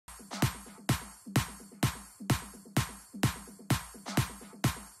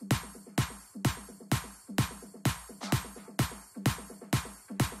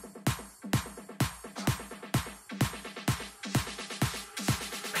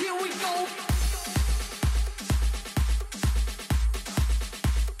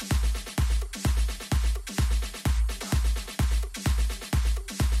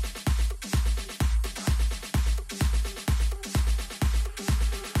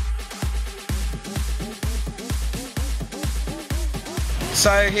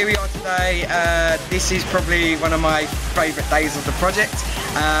So here we are today. This is probably one of my favourite days of the project.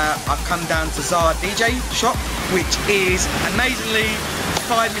 I've come down to Zara DJ shop, which is amazingly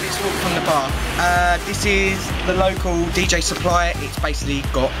 5 minutes walk from the bar. This is the local DJ supplier. It's basically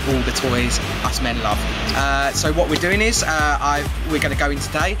got all the toys us men love. So what we're doing is we're going to go in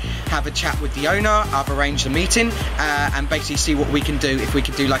today, have a chat with the owner. I've arranged a meeting and basically see what we can do. If we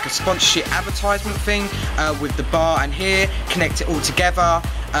can do like a sponsorship advertisement thing with the bar and here, connect it all together,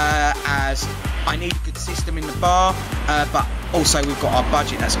 as I need a good system in the bar, but also we've got our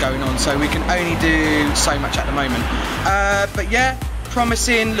budget that's going on, so we can only do so much at the moment. But yeah,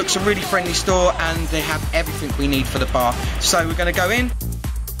 promising, looks a really friendly store and they have everything we need for the bar. So we're going to go in.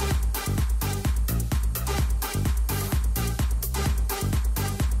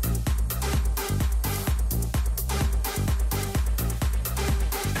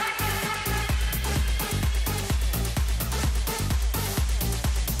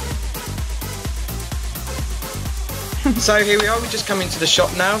 So here we are, we just come into the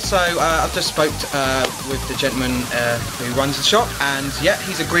shop now. So I've just spoke with the gentleman who runs the shop, and yeah,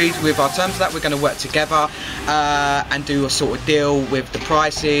 he's agreed with our terms that we're going to work together and do a sort of deal with the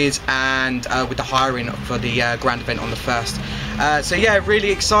prices and with the hiring for the grand event on the 1st. So yeah, really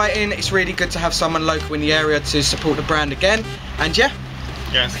exciting. It's really good to have someone local in the area to support the brand again, and yeah.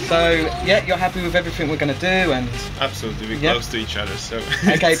 Yes. So yeah, you're happy with everything we're going to do, and absolutely, we're close to each other, so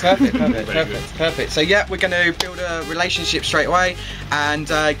okay, perfect. So yeah, we're going to build a relationship straight away and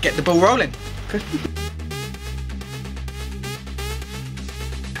get the ball rolling. Good.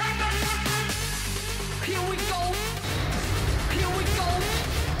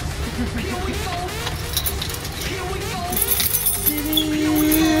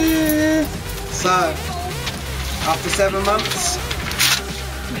 So after 7 months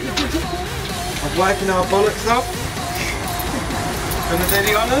of working our bollocks off, gonna do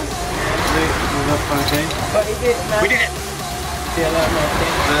the honours? We did it!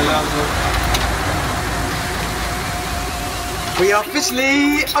 We are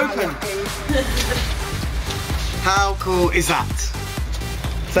officially open! How cool is that?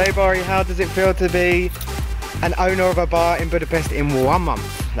 So Barry, how does it feel to be an owner of a bar in Budapest in 1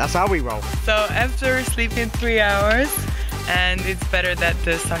 month? That's how we roll. So after sleeping 3 hours, and it's better that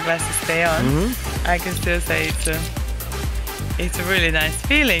the sunglasses stay on, I can still say it's a really nice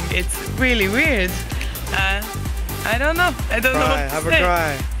feeling. It's really weird. I don't know. I don't know what to have say. A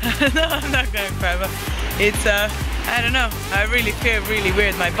cry. No, I'm not gonna cry, but it's I don't know. I really feel really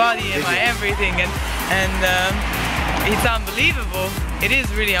weird. My body and my everything, and it's unbelievable. It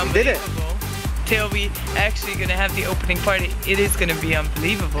is really unbelievable. Till we actually gonna have the opening party, it is gonna be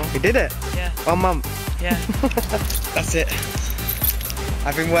unbelievable. We did it. Yeah. 1 month. Yeah. That's it.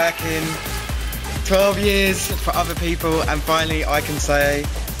 I've been working 12 years for other people, and finally I can say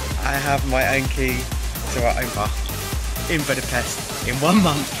I have my own key to our own bar in Budapest in 1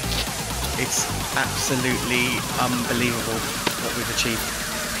 month. It's absolutely unbelievable what we've achieved.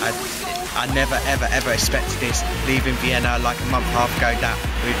 I never ever expected this, leaving Vienna like a month and a half ago, that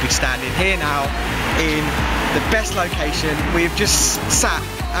we'd be standing here now in the best location. We've just sat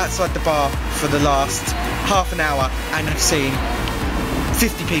outside the bar for the last half an hour and have seen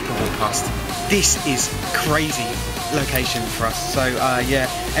 50 people walk past. This is crazy location for us. So yeah,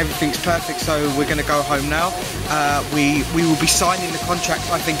 everything's perfect. So we're going to go home now. We will be signing the contract,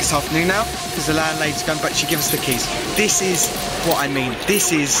 I think, this afternoon now, because the landlady's gone, but she gives us the keys. This is what I mean.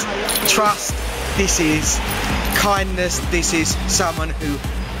 This is trust. This is kindness. This is someone who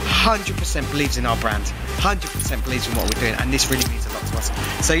 100% believes in our brand, 100% believes in what we're doing, and this really means a lot to us.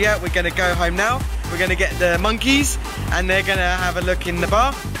 So yeah, we're going to go home now. We're going to get the monkeys and they're going to have a look in the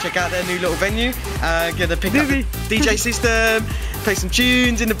bar, check out their new little venue, get to pick up the DJ system, play some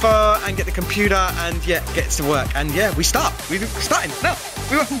tunes in the bar and get the computer and yeah, get to work. And yeah, we're starting now.